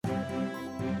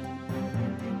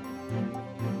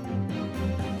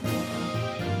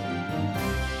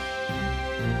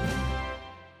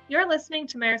You're listening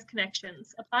to Marist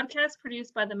Connections, a podcast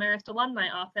produced by the Marist Alumni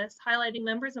Office, highlighting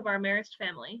members of our Marist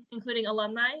family, including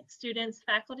alumni, students,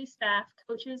 faculty, staff,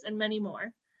 coaches, and many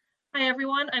more. Hi,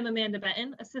 everyone. I'm Amanda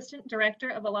Benton, Assistant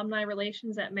Director of Alumni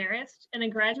Relations at Marist and a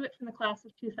graduate from the class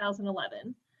of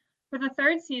 2011. For the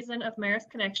third season of Marist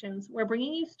Connections, we're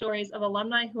bringing you stories of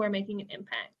alumni who are making an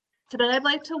impact. Today, I'd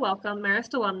like to welcome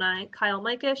Marist alumni Kyle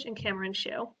Mikish and Cameron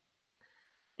Shu.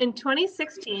 In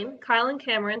 2016, Kyle and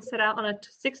Cameron set out on a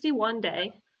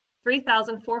 61-day,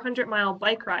 3,400-mile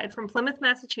bike ride from Plymouth,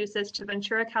 Massachusetts to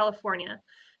Ventura, California,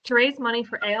 to raise money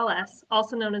for ALS,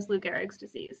 also known as Lou Gehrig's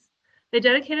disease. They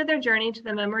dedicated their journey to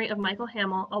the memory of Michael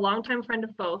Hamill, a longtime friend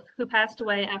of both, who passed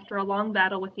away after a long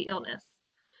battle with the illness.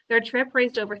 Their trip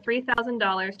raised over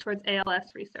 $3,000 towards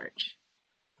ALS research.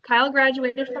 Kyle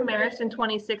graduated from Marist in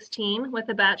 2016 with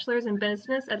a bachelor's in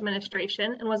business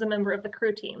administration and was a member of the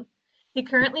crew team. He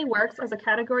currently works as a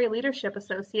category leadership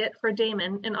associate for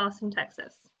Damon in Austin,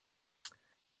 Texas.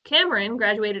 Cameron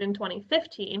graduated in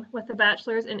 2015 with a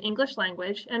bachelor's in English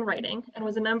language and writing and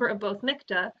was a member of both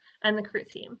MICTA and the crew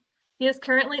team. He is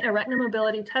currently a retina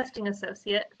mobility testing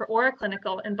associate for Aura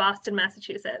Clinical in Boston,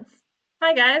 Massachusetts.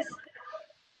 Hi, guys.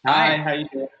 Hi, how you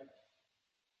doing?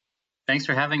 Thanks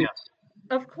for having us.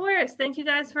 Of course. Thank you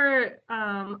guys for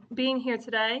being here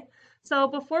today. So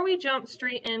before we jump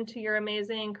straight into your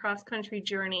amazing cross-country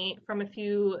journey from a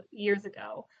few years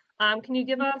ago, can you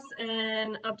give us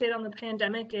an update on the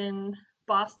pandemic in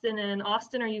Boston and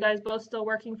Austin? Are you guys both still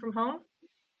working from home?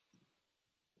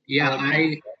 Yeah,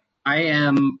 I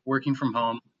am working from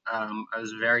home. I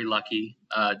was very lucky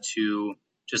to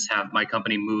just have my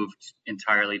company moved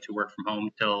entirely to work from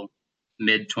home till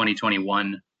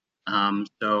mid-2021.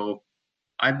 So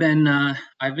I've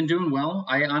been doing well.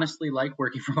 I honestly like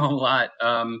working from home a lot.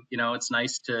 It's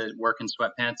nice to work in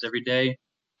sweatpants every day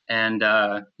and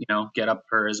get up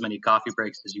for as many coffee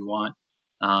breaks as you want.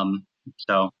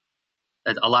 So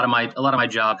a lot of my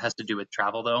job has to do with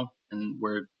travel though, and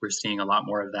we're seeing a lot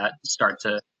more of that start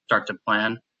to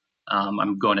plan.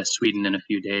 I'm going to Sweden in a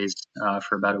few days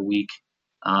for about a week.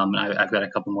 And I've got a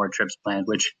couple more trips planned,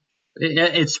 which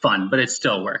it's fun, but it's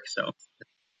still work. So.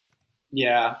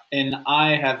 Yeah, and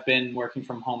I have been working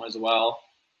from home as well.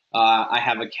 I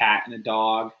have a cat and a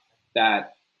dog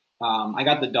that I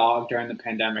got the dog during the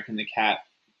pandemic and the cat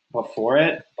before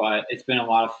it, but it's been a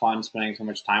lot of fun spending so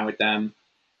much time with them.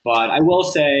 But I will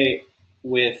say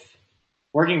with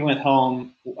working with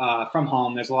from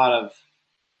home, there's a lot of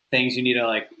things you need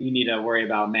to worry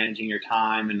about managing your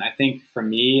time. And I think for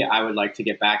me, I would like to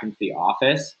get back into the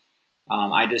office.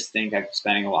 I just think I'm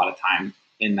spending a lot of time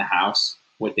in the house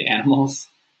with the animals,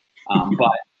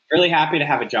 but really happy to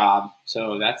have a job.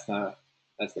 So that's the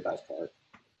best part.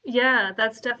 Yeah,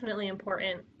 that's definitely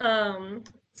important.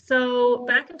 So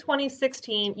back in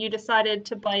 2016, you decided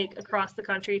to bike across the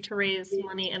country to raise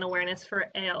money and awareness for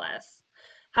ALS.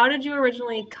 How did you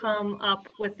originally come up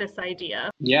with this idea?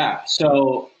 Yeah,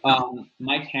 so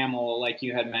Mike Hamill, like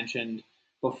you had mentioned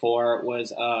before,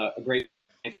 was a great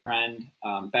friend,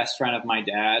 best friend of my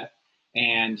dad.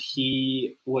 And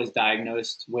he was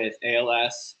diagnosed with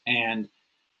ALS and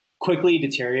quickly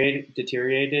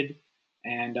deteriorated.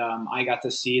 And I got to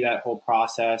see that whole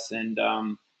process. And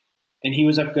he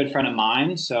was a good friend of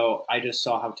mine, so I just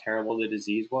saw how terrible the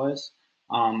disease was.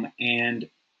 And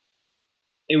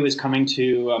it was coming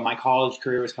to my college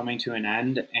career was coming to an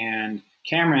end. And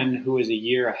Cameron, who was a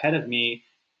year ahead of me,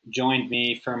 joined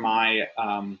me for my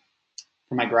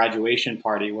graduation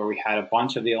party, where we had a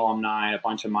bunch of the alumni, a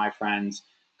bunch of my friends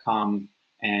come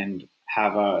and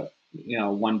have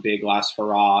one big last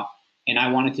hurrah. And I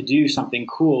wanted to do something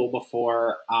cool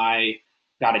before I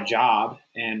got a job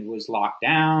and was locked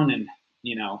down and,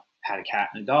 had a cat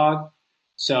and a dog.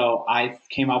 So I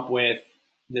came up with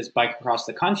this bike across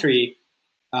the country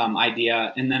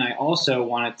idea. And then I also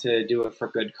wanted to do it for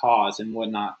good cause and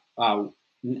whatnot.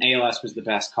 ALS was the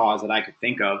best cause that I could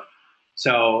think of.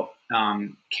 So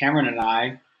Cameron and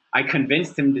I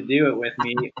convinced him to do it with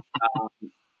me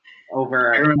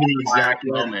over. I remember the exact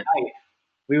moment.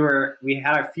 We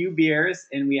had a few beers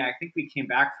and I think we came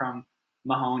back from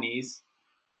Mahoney's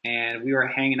and we were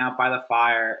hanging out by the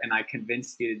fire and I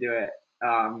convinced you to do it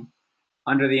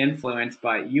under the influence,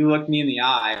 but you looked me in the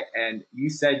eye and you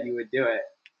said you would do it.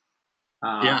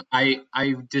 Yeah,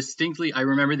 I distinctly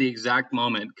remember the exact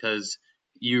moment because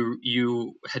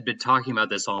you had been talking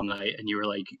about this all night and you were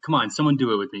like, come on, someone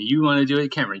do it with me. You want to do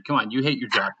it? Cameron, come on, you hate your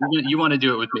job. You want to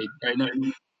do it with me right now.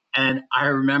 And I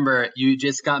remember you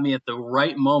just got me at the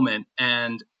right moment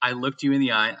and I looked you in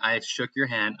the eye. I shook your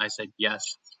hand. I said,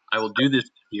 yes, I will do this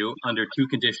with you under two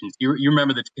conditions. You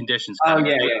remember the conditions? Oh,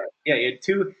 yeah. You had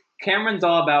two Cameron's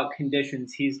all about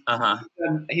conditions. Uh-huh.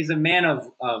 He's a man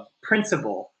of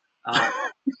principle,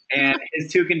 and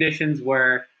his two conditions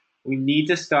were we need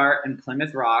to start in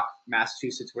Plymouth Rock,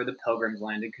 Massachusetts, where the Pilgrims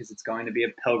landed, because it's going to be a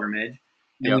pilgrimage,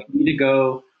 and Yep. we need to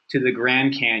go to the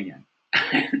Grand Canyon.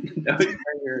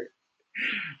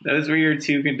 Those were your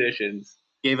two conditions.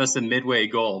 Gave us a midway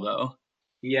goal though.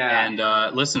 Yeah.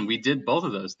 And listen, we did both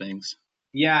of those things.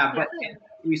 Yeah, but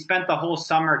we spent the whole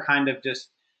summer kind of just.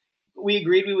 We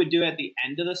agreed we would do it at the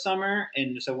end of the summer,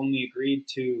 and so when we agreed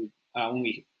to when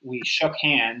we shook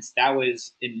hands, that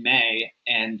was in May,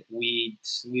 and we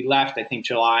left I think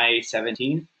July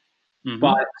 17th. Mm-hmm.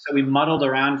 But so we muddled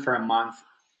around for a month,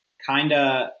 kind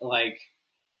of like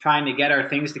trying to get our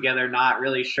things together, not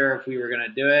really sure if we were going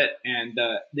to do it. And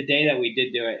the day that we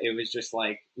did do it, it was just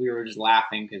like we were just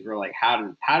laughing because we're like, how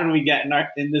did we get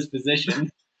in this position?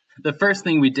 The first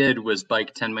thing we did was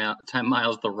bike 10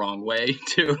 miles the wrong way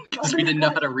too, because we didn't know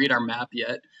how to read our map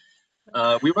yet.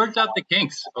 We worked out the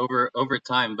kinks over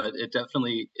time, but it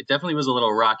definitely was a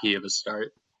little rocky of a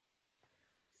start.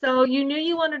 So you knew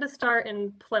you wanted to start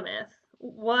in Plymouth.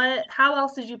 How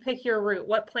else did you pick your route?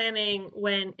 What planning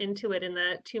went into it in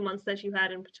the 2 months that you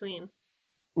had in between?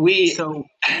 We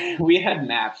had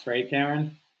maps, right,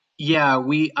 Cameron? Yeah,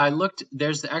 I looked.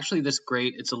 There's actually this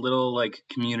great. It's a little like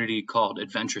community called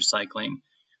Adventure Cycling.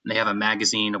 And they have a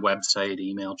magazine, a website,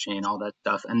 email chain, all that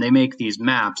stuff, and they make these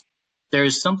maps.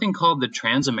 There's something called the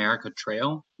Transamerica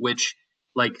Trail, which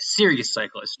like serious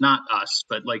cyclists, not us,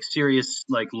 but like serious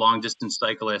like long distance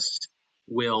cyclists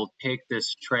will take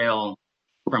this trail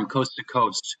from coast to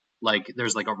coast. Like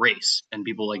there's like a race, and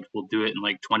people like will do it in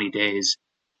like 20 days.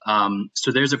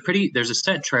 So there's a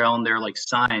set trail, and there are like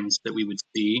signs that we would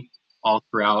see all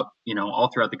throughout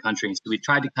the country. So we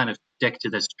tried to kind of stick to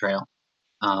this trail.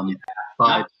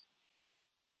 But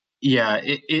yeah,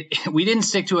 we didn't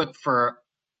stick to it for,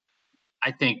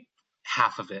 I think,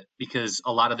 half of it, because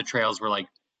a lot of the trails were like,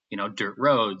 dirt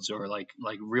roads or like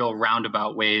real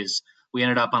roundabout ways. We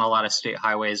ended up on a lot of state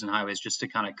highways and highways just to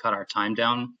kind of cut our time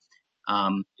down.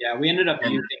 Yeah, we ended up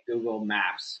using Google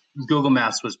Maps. Google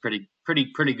Maps was pretty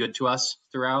good to us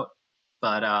throughout,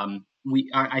 but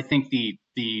I think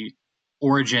the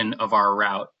origin of our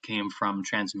route came from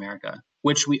Transamerica,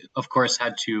 which we of course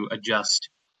had to adjust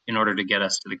in order to get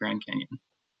us to the Grand Canyon.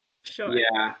 Sure.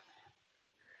 Yeah.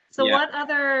 So what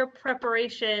other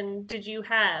preparation did you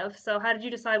have? So how did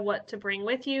you decide what to bring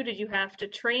with you? Did you have to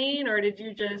train, or did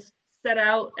you just set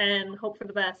out and hope for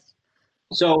the best?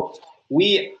 So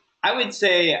I would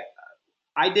say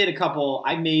I did a couple.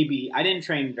 I didn't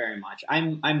train very much.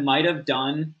 I might have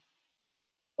done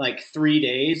like 3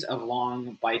 days of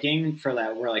long biking for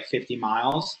that were like 50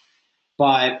 miles.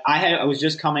 But I was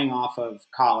just coming off of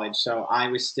college, so I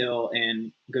was still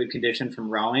in good condition from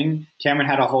rowing. Cameron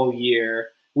had a whole year.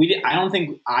 I don't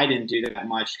think I didn't do that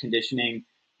much conditioning,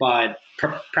 but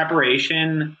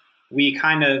preparation, we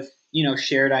kind of,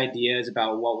 shared ideas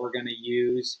about what we're going to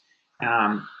use.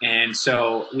 And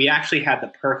so we actually had the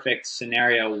perfect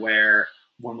scenario where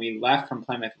when we left from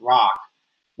Plymouth Rock,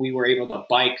 we were able to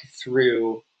bike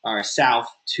through south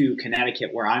to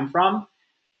Connecticut, where I'm from.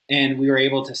 And we were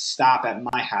able to stop at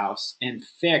my house and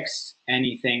fix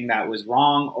anything that was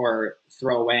wrong or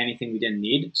throw away anything we didn't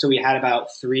need. So we had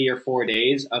about 3 or 4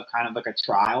 days of kind of like a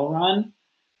trial run,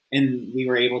 and we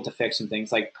were able to fix some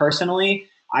things. Like personally,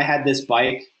 I had this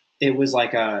bike. It was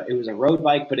a road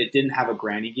bike, but it didn't have a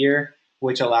granny gear,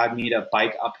 which allowed me to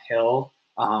bike uphill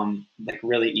like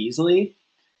really easily.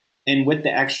 And with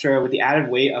the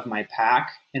added weight of my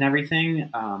pack and everything,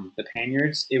 the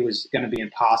panniers, it was going to be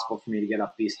impossible for me to get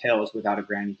up these hills without a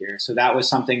granny gear. So that was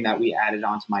something that we added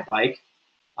onto my bike,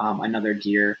 another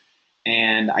gear.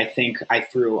 And I think I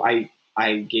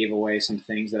gave away some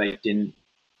things that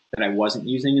I wasn't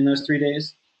using in those 3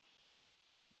 days.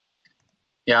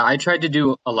 Yeah, I tried to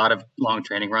do a lot of long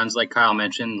training runs. Like Kyle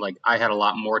mentioned, like I had a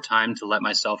lot more time to let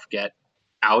myself get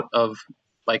out of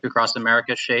Bike Across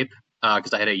America shape,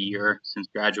 because I had a year since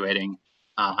graduating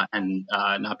and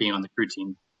not being on the crew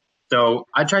team. So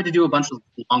I tried to do a bunch of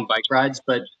long bike rides,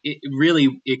 but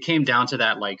it came down to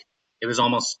that, like, it was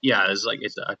almost,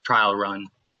 it's a trial run,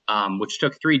 which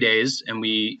took 3 days, and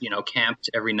we,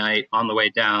 camped every night on the way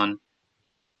down.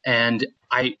 And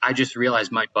I just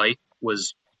realized my bike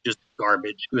was just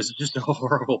garbage. It was just a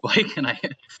horrible bike. And I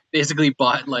basically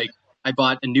bought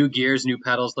new gears, new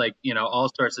pedals, all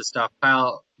sorts of stuff.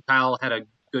 Kyle had a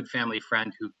good family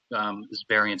friend who is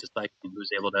very into cycling, who was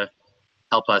able to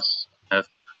help us.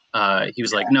 He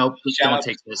was like, "No, don't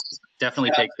take this.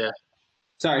 Definitely take this."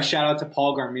 Sorry, shout out to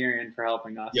Paul Garmirian for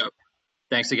helping us. Yep.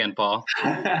 Thanks again, Paul.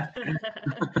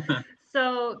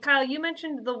 So, Kyle, you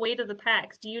mentioned the weight of the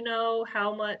packs. Do you know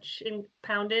how much in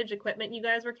poundage equipment you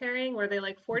guys were carrying? Were they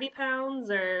like 40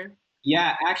 pounds or?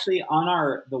 Yeah, actually,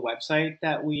 on the website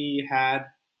that we had,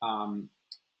 um,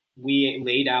 we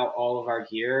laid out all of our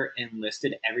gear and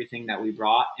listed everything that we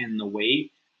brought and the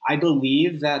weight. I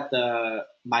believe that the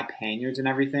my panniers and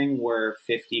everything were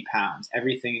 50 pounds.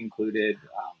 Everything included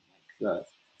like the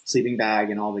sleeping bag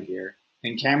and all the gear.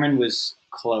 And Cameron was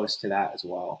close to that as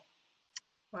well.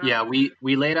 Wow. Yeah,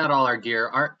 we laid out all our gear.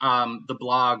 Our the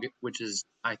blog, which is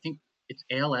I think it's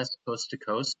ALS Coast to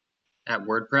Coast at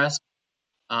WordPress.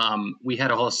 We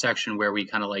had a whole section where we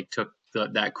kind of like took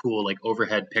that cool like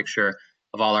overhead picture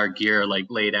of all our gear like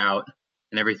laid out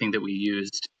and everything that we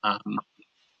used.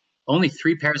 Only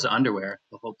 3 pairs of underwear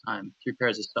the whole time, 3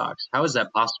 pairs of socks. How is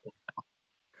that possible?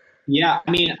 Yeah,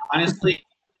 I mean, honestly,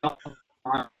 I don't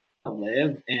want to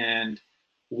live, and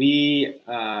we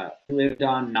lived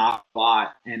on not a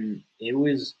lot, and it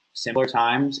was simpler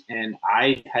times, and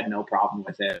I had no problem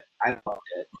with it. I loved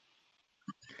it.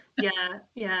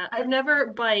 Yeah. I've never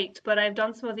biked, but I've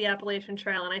done some of the Appalachian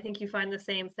Trail, and I think you find the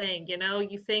same thing. You know,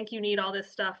 you think you need all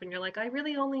this stuff, and you're like, I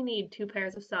really only need 2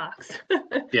 pairs of socks.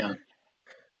 Yeah,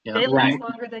 They Right. last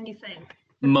longer than you think.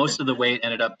 most of the weight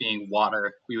ended up being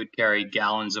water. We would carry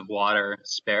gallons of water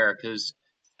spare because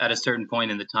at a certain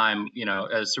point in the time,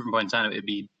 at a certain point in time, it'd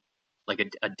be like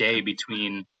a day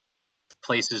between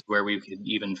places where we could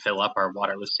even fill up our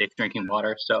water with safe drinking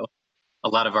water. So a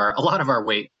lot of our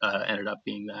weight ended up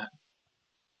being that.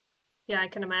 Yeah, I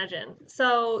can imagine.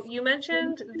 So you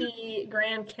mentioned the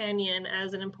Grand Canyon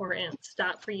as an important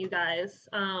stop for you guys.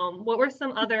 What were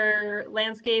some other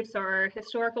landscapes or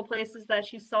historical places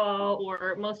that you saw,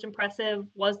 or most impressive?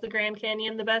 Was the Grand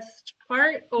Canyon the best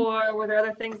part, or were there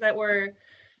other things that were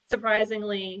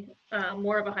surprisingly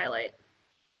more of a highlight?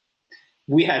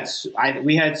 We had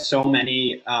so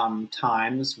many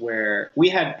times where we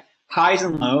had highs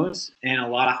and lows, and a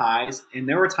lot of highs, and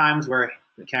there were times where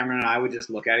Cameron and I would just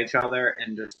look at each other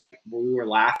and just we were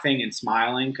laughing and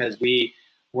smiling because we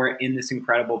were in this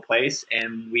incredible place,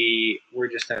 and we were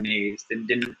just amazed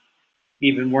and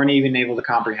weren't even able to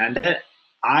comprehend it.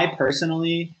 I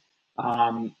personally,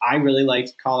 I really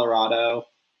liked Colorado,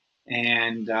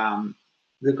 and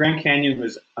the Grand Canyon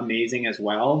was amazing as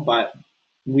well. But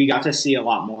we got to see a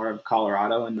lot more of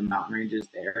Colorado and the mountain ranges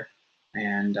there.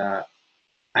 And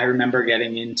I remember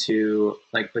getting into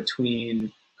like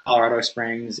between Colorado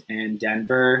Springs and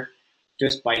Denver,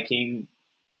 just biking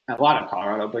a lot of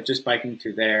Colorado, but just biking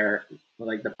through there,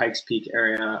 like the Pikes Peak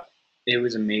area. It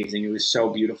was amazing. It was so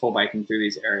beautiful biking through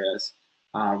these areas,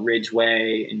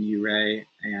 Ridgeway and Ouray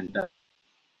and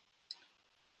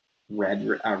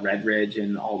Red Ridge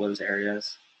and all those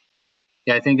areas.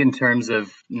 Yeah, I think in terms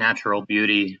of natural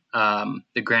beauty,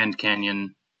 the Grand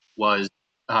Canyon was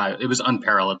it was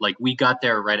unparalleled. Like we got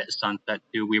there right at sunset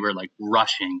too. We were like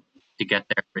rushing to get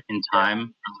there in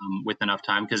time, with enough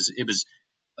time because it was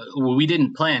we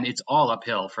didn't plan. It's all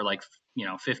uphill for like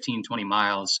 15, 20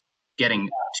 miles getting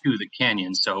to the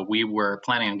canyon. So we were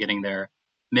planning on getting there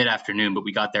mid-afternoon, but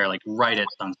we got there like right at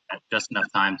sunset, just enough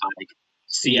time to like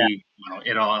see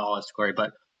it all its glory.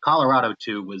 But Colorado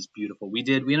too was beautiful. We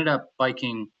ended up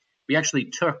biking. We actually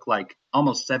took like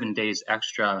almost 7 days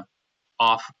extra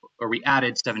off, or we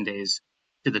added 7 days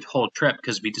to the whole trip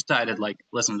because we decided like,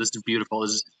 listen, this is beautiful.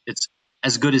 It's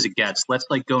as good as it gets. Let's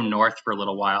like go north for a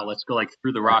little while. Let's go like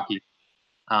through the Rockies,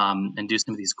 and do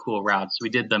some of these cool routes. So we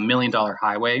did the $1,000,000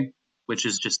 Highway, which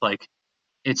is just like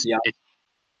it's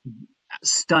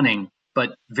stunning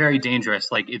but very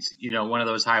dangerous. Like it's one of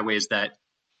those highways that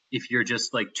if you're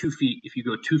just like 2 feet, if you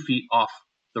go 2 feet off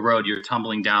the road, you're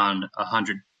tumbling down a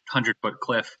 100-foot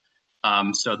cliff.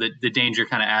 So the danger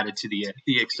kind of added to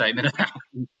the excitement of that.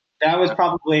 That was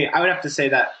probably, I would have to say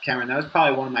that, Cameron, that was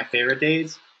probably one of my favorite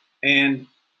days. And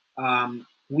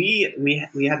we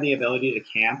had the ability to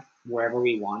camp wherever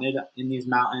we wanted in these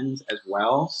mountains as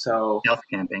well. So Stealth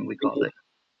camping, we called it.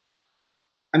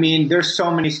 I mean, there's so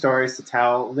many stories to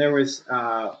tell. There was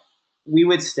we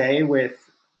would stay with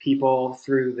people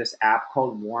through this app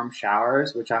called Warm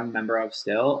Showers, which I'm a member of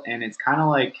still, and it's kind of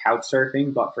like couch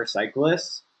surfing but for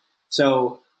cyclists.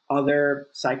 So other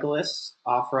cyclists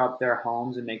offer up their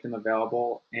homes and make them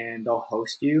available, and they'll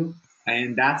host you.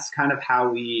 And that's kind of how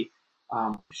we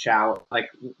shower, like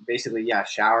basically, yeah,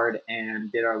 showered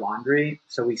and did our laundry.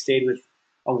 So we stayed with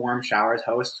a Warm Showers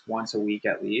host once a week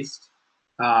at least.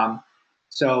 Um,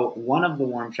 so one of the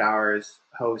Warm Showers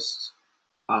hosts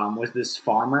was this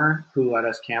farmer who let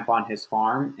us camp on his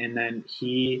farm, and then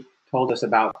he told us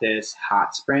about this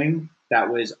hot spring that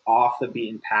was off the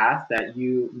beaten path that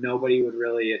nobody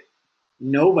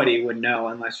would know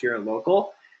unless you're a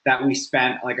local. that we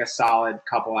spent like a solid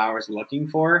couple hours looking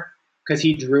for, because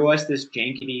he drew us this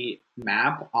jankety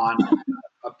map on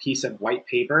a piece of white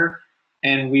paper,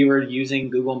 and we were using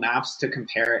Google Maps to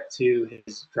compare it to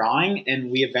his drawing,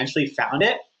 and we eventually found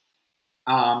it.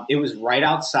 It was right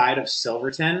outside of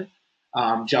Silverton,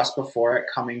 just before it,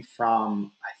 coming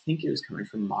from, I think it was coming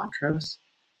from Montrose.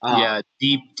 Yeah,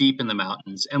 deep in the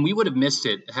mountains, and we would have missed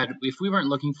it if we weren't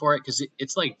looking for it, because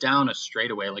it's like down a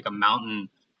straightaway, like a mountain,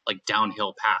 like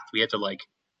downhill path. We had to like,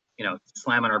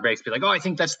 slam on our brakes, be like, oh, I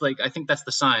think that's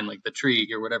the sign, like the tree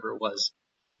or whatever it was.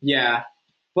 Yeah,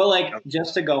 but like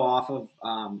just to go off of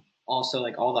also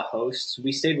like all the hosts,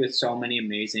 we stayed with so many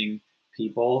amazing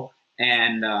people,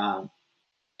 and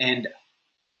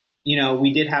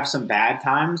we did have some bad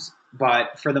times,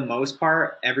 but for the most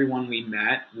part, everyone we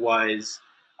met was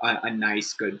a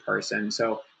nice, good person.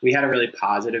 So we had a really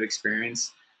positive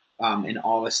experience in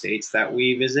all the states that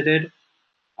we visited.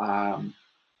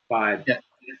 But yeah.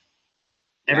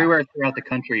 Everywhere throughout the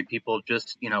country, people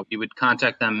just, we would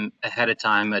contact them ahead of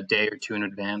time, a day or two in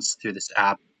advance through this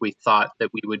app. We thought that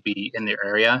we would be in their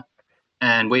area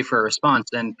and wait for a response.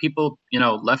 And people,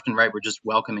 left and right were just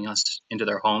welcoming us into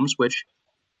their homes, which,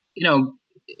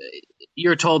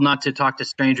 you're told not to talk to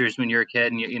strangers when you're a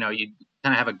kid, and you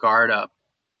kind of have a guard up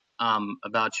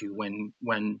about you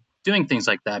when doing things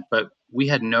like that. But we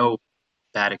had no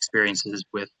bad experiences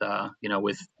with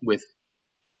with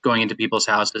going into people's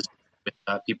houses, with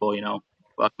people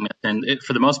welcoming us. And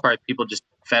for the most part, people just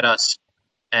fed us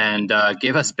and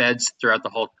gave us beds throughout the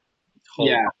whole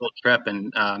trip,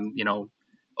 and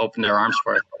opened their arms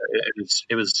for us.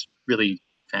 It was really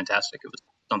fantastic. It was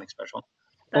something special.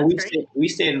 Well, we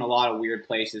stayed in a lot of weird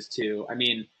places too. I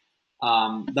mean,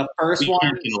 the first we one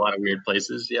camped in a lot of weird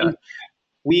places. Yeah,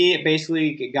 we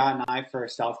basically got an eye for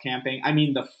stealth camping. I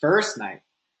mean, the first night,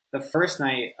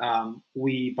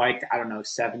 we biked, I don't know,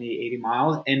 70, 80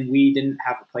 miles, and we didn't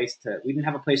have a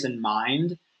place in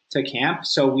mind to camp.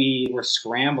 So we were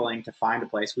scrambling to find a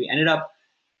place. We ended up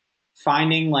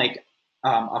finding like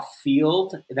a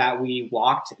field that we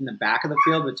walked in the back of the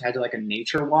field, which had like a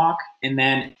nature walk. And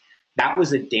then that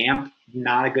was a damp,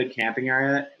 not a good camping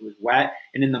area. It was wet.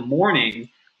 And in the morning,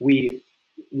 we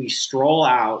stroll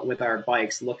out with our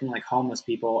bikes looking like homeless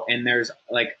people, and there's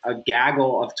like a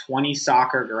gaggle of 20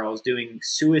 soccer girls doing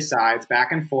suicides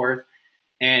back and forth,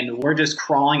 and we're just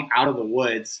crawling out of the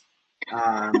woods.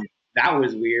 That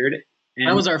was weird. And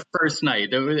that was our first night.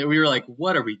 We were like,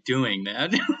 what are we doing,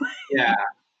 man? Yeah.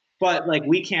 But like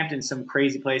we camped in some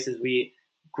crazy places.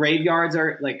 Graveyards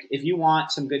are like, if you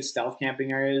want some good stealth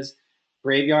camping areas,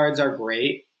 graveyards are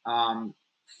great.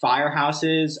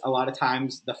 Firehouses, a lot of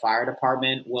times the fire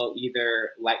department will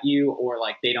either let you, or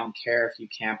like they don't care if you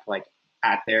camp like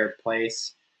at their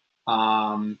place.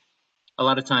 A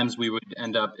lot of times we would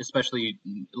end up, especially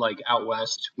like out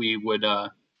west, we'd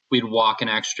walk an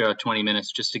extra 20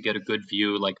 minutes just to get a good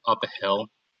view, like up a hill.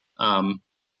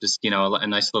 Just a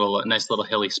nice little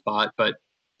hilly spot. But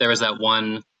there was that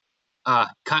one.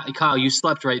 Kyle, you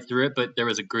slept right through it, but there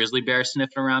was a grizzly bear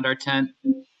sniffing around our tent.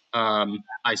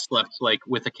 I slept like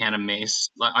with a can of mace.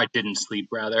 I didn't sleep,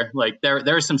 rather. Like there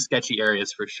are some sketchy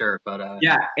areas for sure, but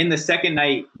yeah. In the second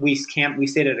night, we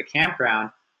stayed at a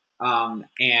campground,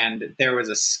 and there was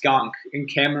a skunk, and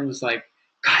Cameron was like,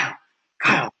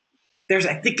 Kyle,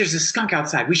 I think there's a skunk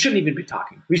outside. We shouldn't even be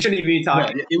talking.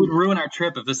 Yeah, it would ruin our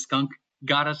trip if the skunk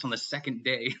got us on the second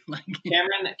day. Like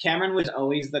Cameron was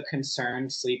always the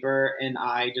concerned sleeper, and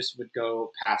I just would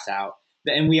go pass out.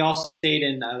 And we all stayed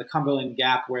in the Cumberland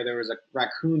Gap, where there was a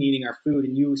raccoon eating our food,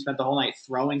 and you spent the whole night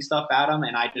throwing stuff at him,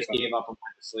 and I just gave up and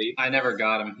went to sleep. I never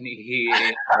got him. He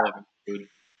ate all of his food.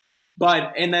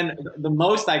 And then the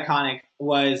most iconic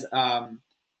was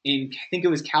in, I think it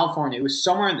was California. It was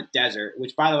somewhere in the desert,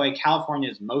 which, by the way, California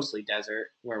is mostly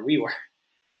desert where we were.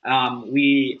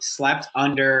 We slept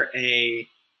under a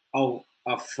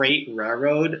freight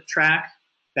railroad track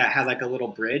that had like a little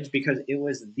bridge, because it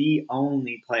was the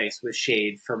only place with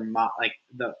shade for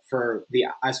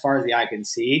as far as the eye can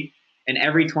see. And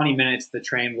every 20 minutes,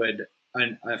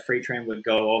 a freight train would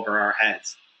go over our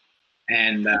heads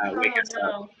and wake us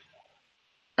up.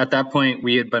 At that point,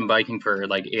 we had been biking for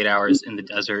like 8 hours in the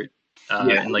desert,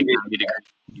 and like 90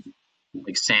 degrees,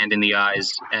 like sand in the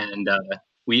eyes, and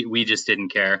we just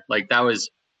didn't care. Like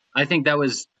I think that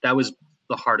was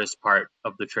the hardest part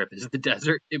of the trip, is the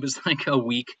desert. It was like a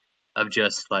week of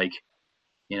just like,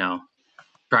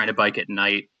 trying to bike at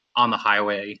night on the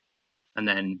highway, and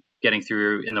then getting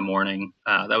through in the morning.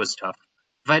 That was tough.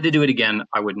 If I had to do it again,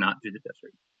 I would not do the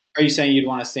desert. Are you saying you'd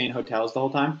want to stay in hotels the whole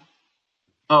time?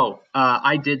 Oh,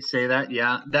 I did say that.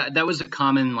 Yeah, that was a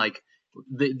common, like,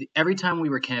 every time we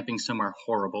were camping somewhere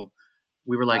horrible,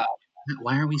 we were like,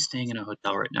 why are we staying in a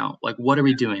hotel right now? Like, what are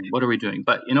we doing? What are we doing?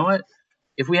 But you know what?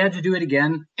 If we had to do it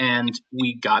again and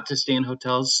we got to stay in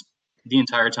hotels the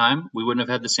entire time, we wouldn't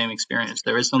have had the same experience.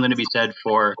 There is something to be said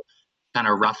for kind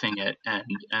of roughing it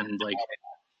and like,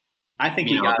 I think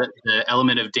you know, the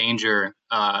element of danger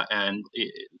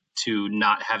to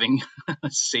not having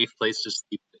a safe place to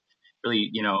sleep really,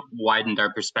 you know, widened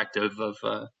our perspective of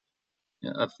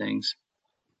things.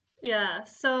 Yeah,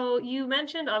 so you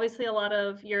mentioned obviously a lot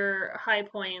of your high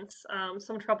points,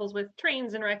 some troubles with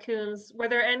trains and raccoons. Were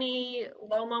there any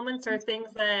low moments or things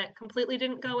that completely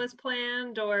didn't go as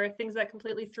planned or things that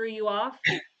completely threw you off?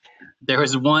 There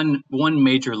was one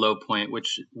major low point,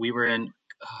 which we were in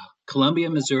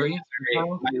Columbia, Missouri.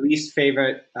 My least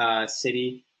favorite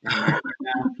city.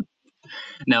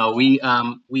 No,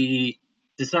 we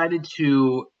decided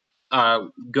to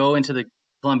go into the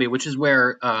Columbia, which is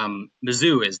where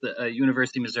Mizzou is, the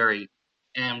University of Missouri,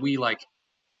 and we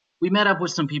met up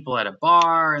with some people at a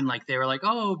bar, and like they were like,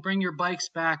 "Oh, bring your bikes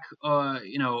back,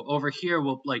 you know, over here.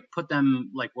 We'll like put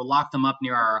them, like we'll lock them up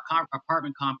near our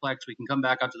apartment complex. We can come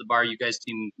back out to the bar. You guys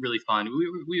seem really fun."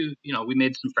 We you know, we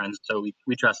made some friends, so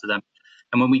we trusted them.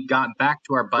 And when we got back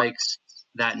to our bikes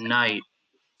that night,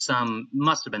 some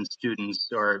must have been students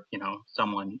or, you know,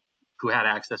 someone who had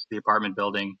access to the apartment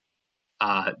building.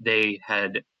 They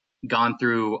had gone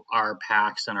through our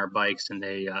packs and our bikes, and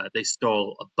they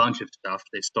stole a bunch of stuff.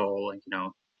 They stole, like, you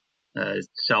know,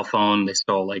 cell phone. They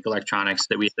stole like electronics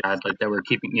that we had, like that were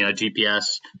keeping, you know, GPS.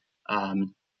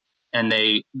 And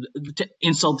they, to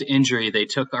insult to injury, they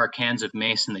took our cans of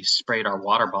mace and they sprayed our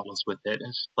water bottles with it.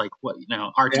 It's like, what, you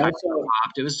know, our tires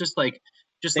popped. It was just like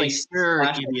pure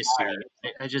idiocy.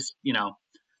 I just, you know,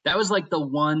 that was like the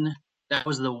one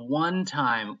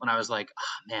time when I was like,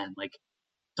 oh man, like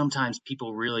sometimes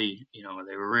people really, you know,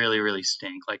 they really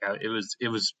stink. Like it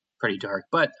was pretty dark.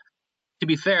 But to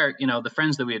be fair, you know, the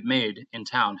friends that we had made in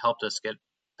town helped us get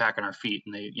back on our feet,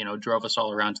 and they, you know, drove us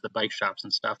all around to the bike shops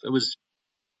and stuff. It was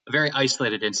a very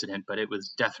isolated incident, but it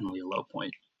was definitely a low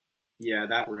point. Yeah,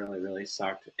 that really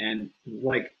sucked. And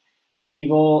like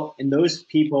those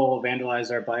people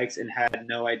vandalized our bikes and had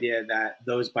no idea that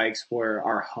those bikes were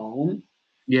our home.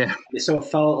 Yeah. So it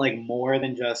felt like more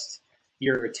than just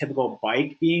your typical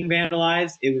bike being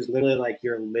vandalized. It was literally like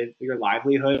your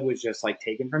livelihood was just like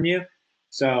taken from you.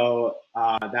 So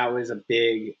that was a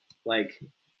big like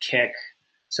kick.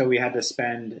 So we had to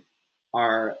spend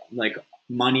our like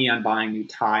money on buying new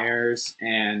tires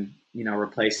and, you know,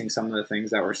 replacing some of the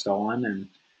things that were stolen, and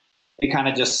it kind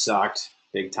of just sucked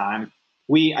big time.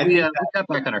 We got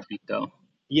back on our feet though.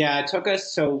 Yeah, it took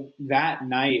us. So that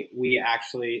night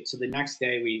so the next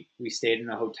day we stayed in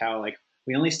a hotel. Like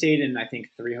we only stayed in, I think,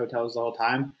 3 hotels the whole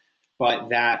time. But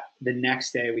the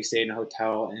next day we stayed in a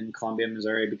hotel in Columbia,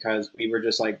 Missouri, because we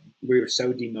were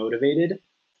so demotivated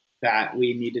that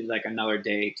we needed like another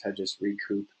day to just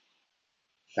recoup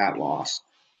that loss.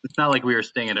 It's not like we were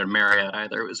staying at a Marriott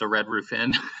either. It was a Red Roof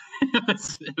Inn.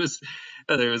 it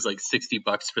was like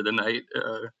 $60 for the night.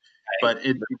 But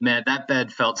man, that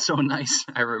bed felt so nice.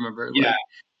 I remember. Yeah.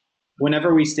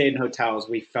 Whenever we stayed in hotels,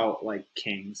 we felt like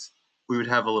kings. We would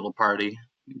have a little party.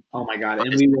 Oh my god!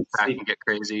 And we would get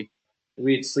crazy.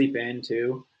 We'd sleep in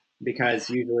too, because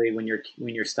usually when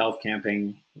you're stealth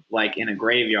camping, like in a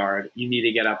graveyard, you need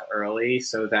to get up early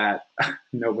so that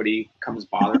nobody comes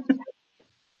bothering.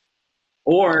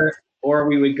 Or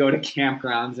we would go to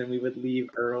campgrounds and we would leave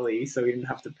early so we didn't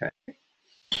have to pay.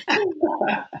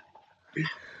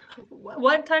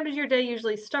 What time did your day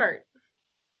usually start?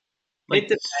 Like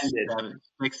it depended.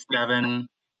 6, 7.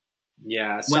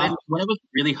 Yeah. When it was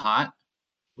really hot,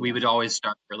 we would always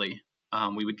start early.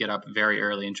 We would get up very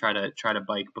early and try to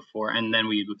bike before, and then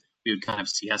we would kind of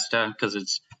siesta because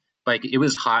it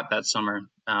was hot that summer.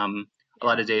 A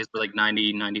lot of days were like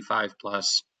 90, 95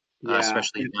 plus,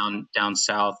 especially down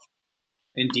south.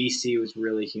 And DC was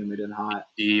really humid and hot.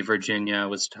 Virginia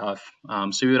was tough.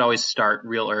 So we would always start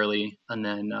real early and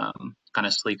then kind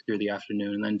of sleep through the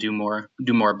afternoon and then do more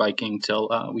biking till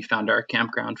we found our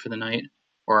campground for the night,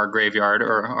 or our graveyard,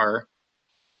 or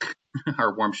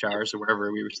our warm showers, or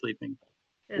wherever we were sleeping.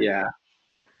 Yeah.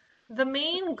 The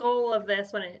main goal of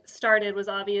this when it started was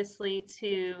obviously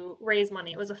to raise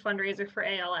money. It was a fundraiser for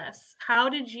ALS. How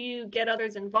did you get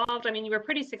others involved? I mean, you were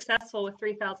pretty successful with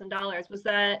 $3,000. Was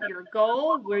that your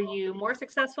goal? Were you more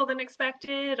successful than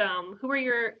expected? Who were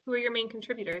your main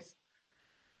contributors?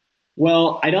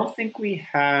 Well, I don't think we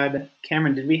had,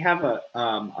 Cameron, did we have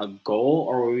a goal,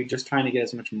 or were we just trying to get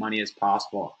as much money as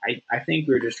possible? I think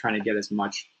we were just trying to get as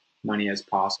much money as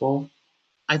possible.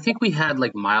 I think we had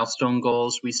like milestone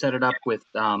goals. We set it up with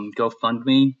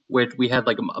GoFundMe, where we had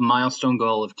like a milestone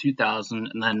goal of 2,000,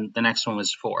 and then the next one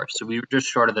was 4. So we were just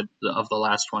short of the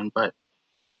last one. But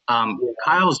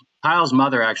Kyle's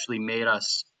mother actually made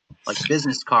us like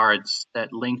business cards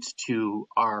that linked to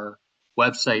our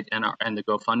website and the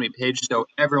GoFundMe page. So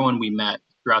everyone we met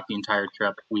throughout the entire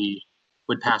trip, we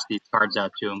would pass these cards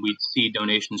out to, and we'd see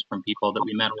donations from people that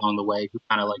we met along the way who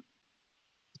kind of like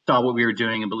saw what we were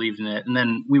doing and believed in it. And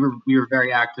then we were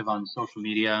very active on social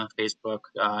media, Facebook,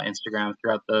 Instagram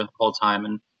throughout the whole time,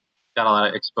 and got a lot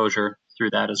of exposure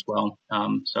through that as well.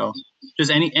 So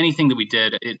just anything that we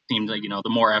did, it seemed like, the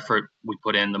more effort we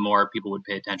put in, the more people would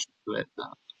pay attention to it.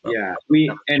 Yeah,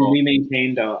 we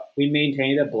maintained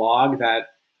a blog that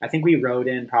I think we wrote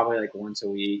in probably like once a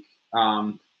week,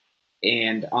 and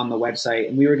on the website,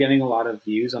 and we were getting a lot of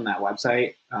views on that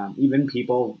website. Even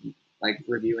people like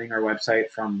reviewing our website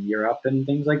from Europe and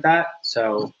things like that.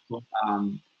 So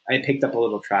I picked up a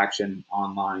little traction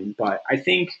online, but I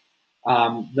think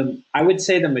I would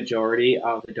say the majority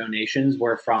of the donations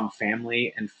were from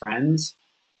family and friends.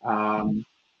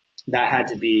 That had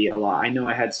to be a lot. I know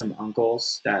I had some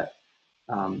uncles that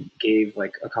gave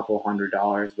like a couple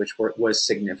 $100, which was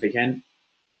significant.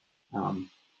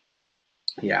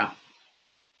 Yeah.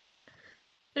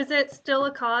 Is it still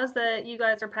a cause that you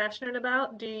guys are passionate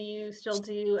about? Do you still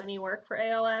do any work for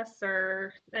ALS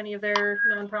or any of their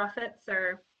nonprofits,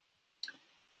 or?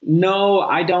 No,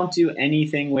 I don't do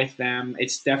anything with them.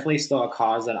 It's definitely still a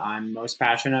cause that I'm most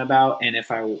passionate about. And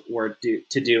if I were to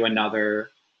do another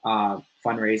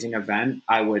fundraising event,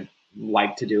 I would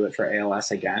like to do it for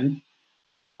ALS again.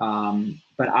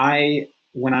 But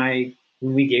when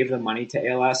we gave the money to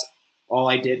ALS, all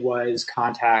I did was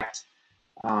contact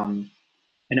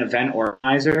an event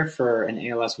organizer for an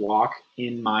ALS walk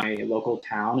in my local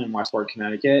town in Westport,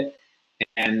 Connecticut.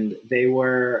 And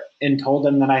told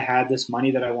them that I had this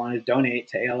money that I wanted to donate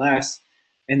to ALS.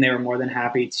 And they were more than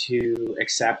happy to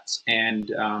accept and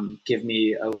give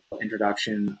me a little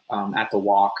introduction at the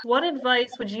walk. What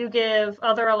advice would you give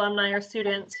other alumni or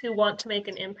students who want to make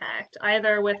an impact,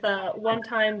 either with a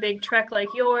one-time big trek like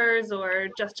yours or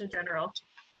just in general?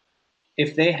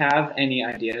 If they have any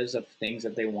ideas of things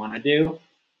that they want to do,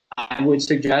 I would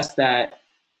suggest that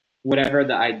whatever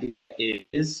the idea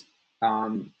is,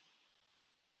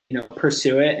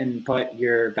 pursue it and put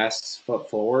your best foot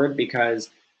forward, because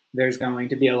there's going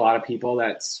to be a lot of people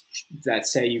that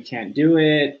say you can't do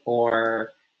it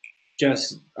or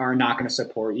just are not going to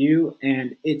support you.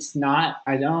 And it's not,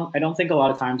 I don't think a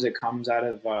lot of times it comes out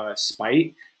of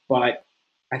spite, but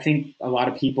I think a lot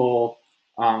of people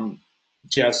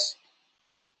just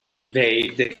they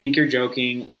think you're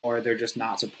joking, or they're just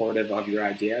not supportive of your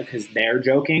idea because they're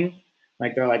joking.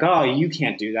 Like they're like, oh, you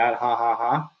can't do that, ha ha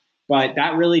ha. But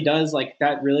that really does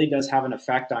have an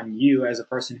effect on you as a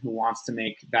person who wants to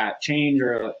make that change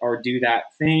or do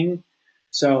that thing.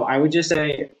 So I would just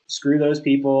say, screw those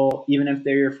people, even if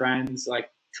they're your friends. Like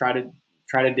try to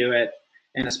do it.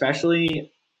 And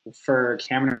especially for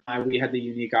Cameron and I, we had the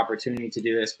unique opportunity to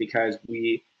do this because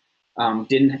we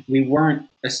weren't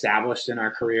established in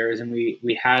our careers, and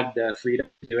we had the freedom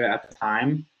to do it at the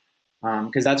time.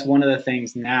 Because that's one of the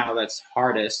things now that's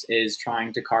hardest, is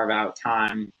trying to carve out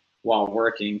time while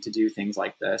working to do things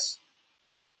like this.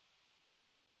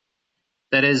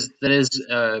 That is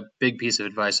a big piece of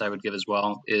advice I would give as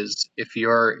well, is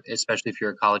especially if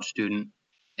you're a college student,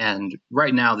 and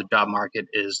right now the job market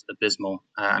is abysmal.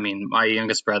 I mean, my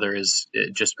youngest brother is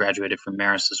just graduated from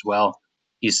Marist as well.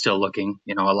 He's still looking.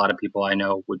 A lot of people I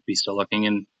know would be still looking,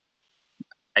 and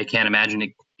I can't imagine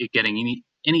it getting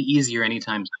any easier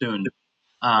anytime soon.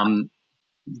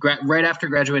 Right after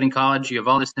graduating college, you have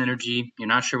all this energy. You're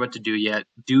not sure what to do yet.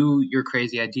 Do your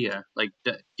crazy idea. Like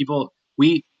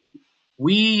we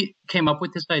came up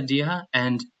with this idea,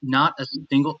 and not a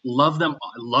single love them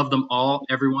all,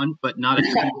 everyone, but not a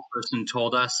single person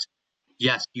told us,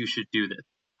 yes, you should do this.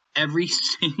 Every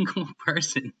single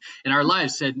person in our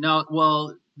lives said, no,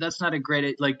 well, that's not a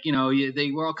great,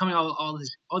 they were all coming up with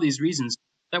all these reasons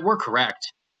that were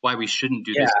correct why we shouldn't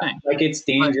do this thing. Like it's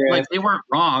dangerous. But, they weren't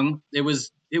wrong. It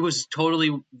was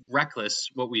totally reckless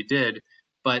what we did,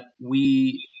 but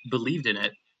we believed in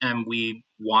it and we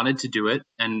wanted to do it.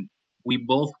 And we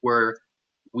both were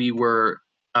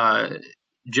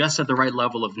just at the right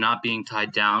level of not being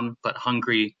tied down, but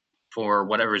hungry for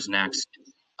whatever's next.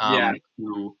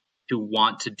 To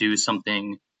want to do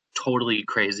something totally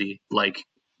crazy, like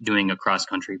doing a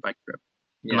cross-country bike trip.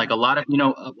 And like a lot of,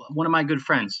 one of my good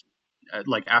friends,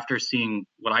 like after seeing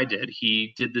what I did,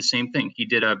 he did the same thing. He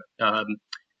did a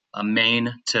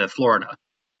Maine to Florida,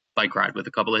 bike ride with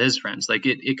a couple of his friends. Like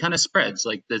it kind of spreads.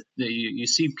 Like you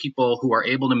see people who are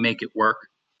able to make it work,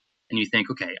 and you think,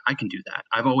 okay, I can do that.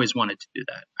 I've always wanted to do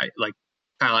that. I like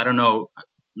Kyle. I don't know.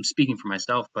 I'm speaking for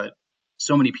myself, but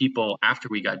so many people after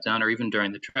we got done, or even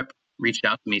during the trip, reached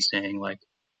out to me saying like,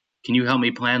 "Can you help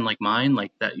me plan like mine?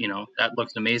 Like that, that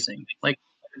looks amazing. Like,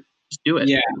 just do it.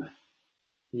 Yeah.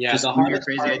 Yeah. Just The do your hardest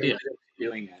crazy part idea." is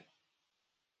doing it.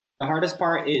 The hardest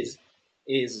part is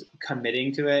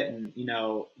committing to it, and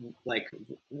like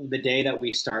the day that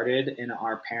we started and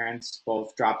our parents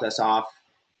both dropped us off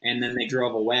and then they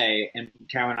drove away, and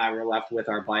Karen and I were left with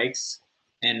our bikes,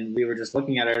 and we were just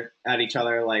looking at each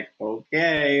other like,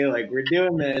 okay, like we're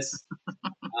doing this.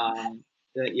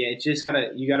 Yeah, it just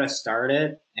you gotta start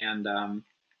it, and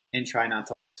try not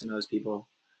to listen to those people.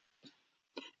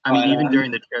 I mean, But even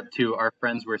during the trip too, our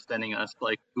friends were sending us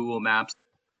like Google Maps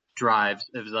drives.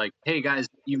 It was like, hey guys,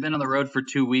 you've been on the road for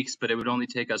 2 weeks, but it would only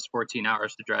take us 14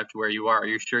 hours to drive to where you are. Are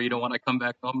you sure you don't want to come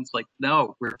back home? It's like,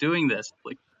 no, we're doing this.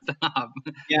 Like, stop.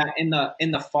 yeah, in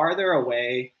the farther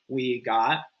away we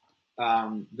got,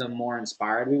 the more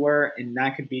inspired we were, and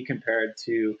that could be compared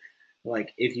to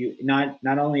like if you not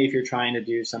only if you're trying to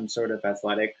do some sort of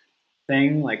athletic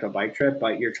thing like a bike trip,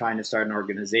 but you're trying to start an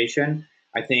organization.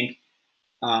 I think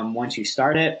once you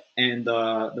start it, and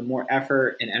the more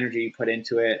effort and energy you put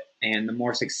into it, and the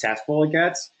more successful it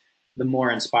gets, the more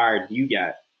inspired you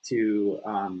get to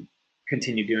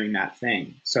continue doing that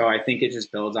thing. So I think it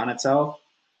just builds on itself.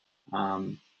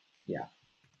 Yeah.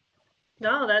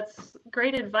 No, that's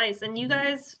great advice. And you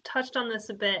guys touched on this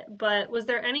a bit, but was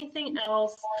there anything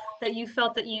else that you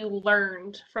felt that you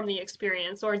learned from the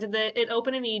experience, or did it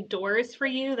open any doors for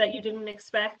you that you didn't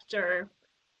expect? Or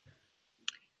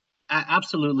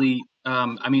Absolutely.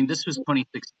 I mean, this was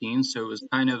 2016, so it was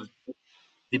kind of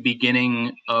the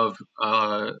beginning of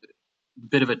a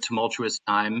bit of a tumultuous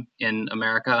time in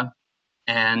America,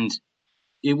 and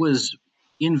it was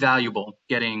invaluable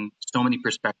getting so many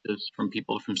perspectives from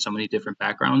people from so many different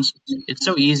backgrounds. It's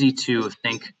so easy to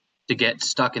think to get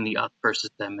stuck in the us versus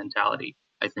them mentality,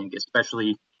 I think,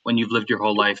 especially when you've lived your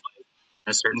whole life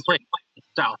in a certain place, in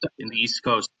the South, in the East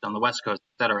Coast, on the West Coast,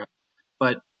 etc.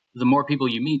 But the more people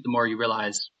you meet, the more you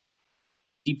realize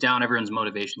deep down everyone's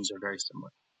motivations are very similar.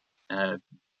 Uh,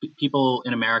 People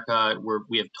in America,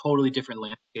 we have totally different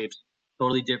landscapes,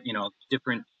 totally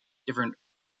different, different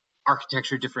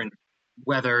architecture, different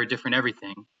weather, different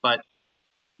everything. But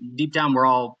deep down,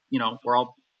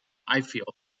 I feel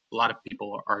a lot of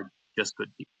people are just good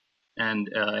people. And,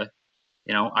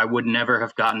 I would never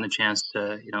have gotten the chance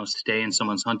to, stay in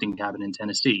someone's hunting cabin in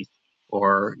Tennessee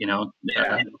or,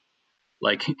 Yeah.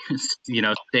 like,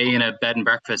 stay in a bed and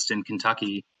breakfast in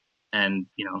Kentucky. And,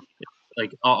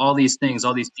 like all these things,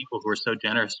 all these people who are so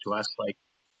generous to us, like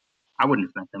I wouldn't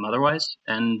have met them otherwise.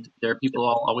 And they're people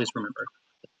I'll always remember.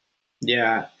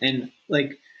 Yeah. And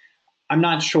like, I'm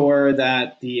not sure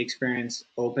that the experience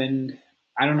opened.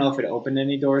 I don't know if it opened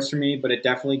any doors for me, but it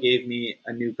definitely gave me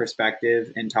a new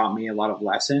perspective and taught me a lot of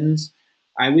lessons.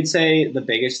 I would say the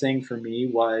biggest thing for me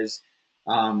was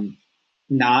um,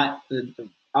 not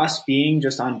us being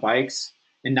just on bikes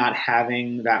and not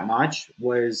having that much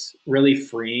was really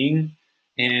freeing.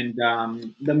 And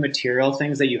the material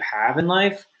things that you have in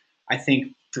life, I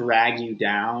think, drag you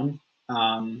down.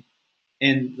 And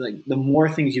like the more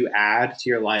things you add to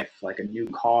your life, like a new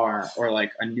car or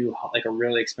like like a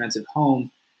really expensive home,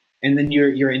 and then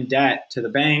you're in debt to the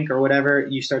bank or whatever,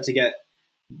 you start to get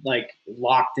like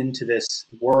locked into this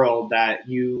world that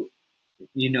you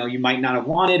might not have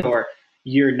wanted, or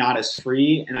you're not as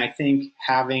free. And I think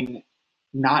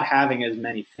not having as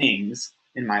many things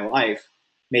in my life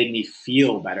made me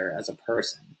feel better as a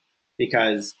person,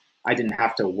 because I didn't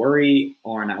have to worry,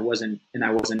 and I wasn't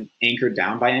anchored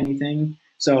down by anything.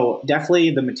 So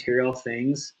definitely the material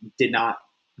things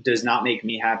does not make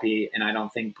me happy, and I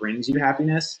don't think brings you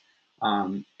happiness.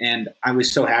 And I was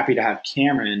so happy to have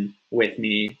Cameron with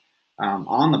me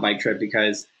on the bike trip,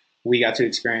 because we got to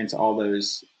experience all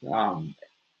those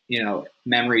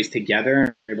memories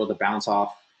together. We're able to bounce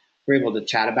off. We're able to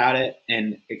chat about it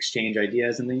and exchange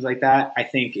ideas and things like that. I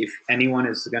think if anyone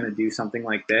is going to do something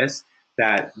like this,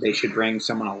 that they should bring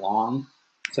someone along,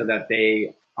 so that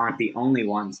they aren't the only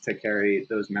ones to carry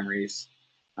those memories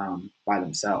by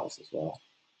themselves as well.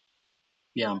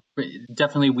 Yeah,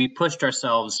 definitely. We pushed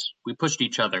ourselves, we pushed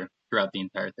each other throughout the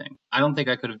entire thing. I don't think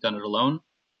I could have done it alone.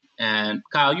 And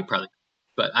Kyle, you probably,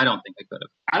 but I don't think I could have.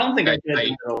 I don't think I could have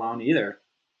done it alone either.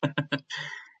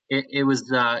 It was,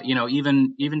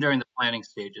 even during the planning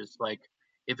stages, like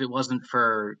if it wasn't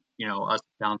for, us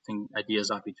bouncing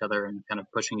ideas off each other and kind of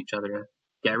pushing each other to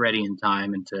get ready in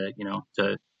time and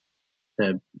to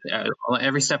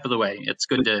every step of the way. It's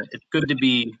good to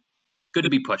be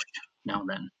pushed now and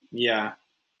then. Yeah.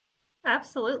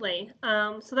 Absolutely.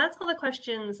 So that's all the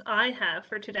questions I have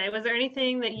for today. Was there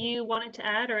anything that you wanted to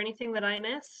add or anything that I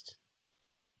missed?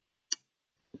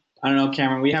 I don't know,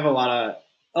 Cameron. We have a lot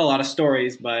of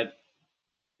stories, but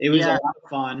it was a lot of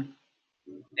fun,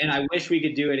 and I wish we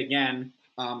could do it again.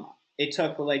 It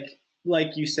took like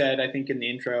you said, I think in the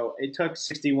intro, it took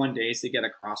 61 days to get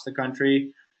across the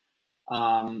country.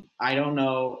 I don't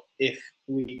know if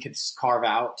we could carve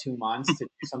out 2 months to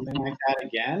do something like that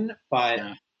again, but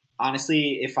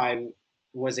honestly, if I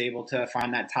was able to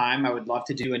find that time, I would love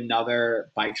to do another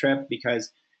bike trip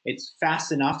because it's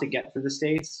fast enough to get through the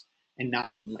States and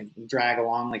not like drag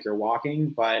along like you're walking,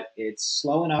 but it's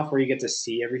slow enough where you get to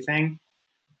see everything.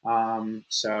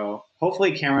 So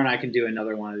hopefully Cameron and I can do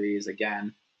another one of these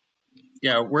again.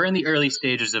 Yeah, we're in the early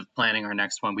stages of planning our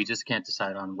next one. We just can't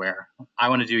decide on where. I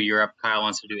want to do Europe. Kyle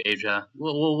wants to do Asia.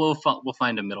 We'll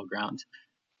find a middle ground.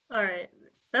 All right.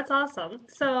 That's awesome.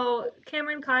 So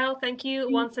Cameron, Kyle, thank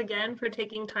you once again for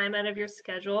taking time out of your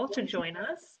schedule to join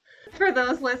us. For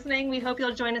those listening, we hope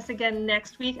you'll join us again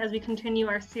next week as we continue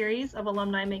our series of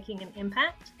alumni making an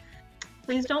impact.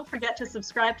 Please don't forget to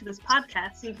subscribe to this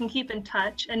podcast so you can keep in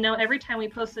touch and know every time we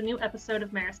post a new episode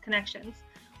of Marist Connections.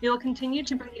 We will continue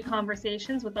to bring you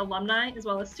conversations with alumni as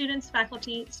well as students,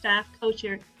 faculty, staff,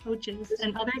 coaches,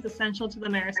 and others essential to the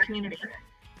Marist community.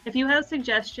 If you have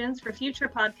suggestions for future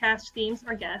podcast themes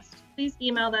or guests, please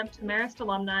email them to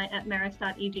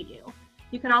maristalumni@marist.edu.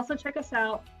 You can also check us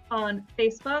out on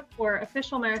Facebook or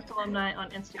official Marist Alumni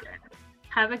on Instagram.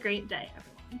 Have a great day,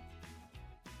 everyone.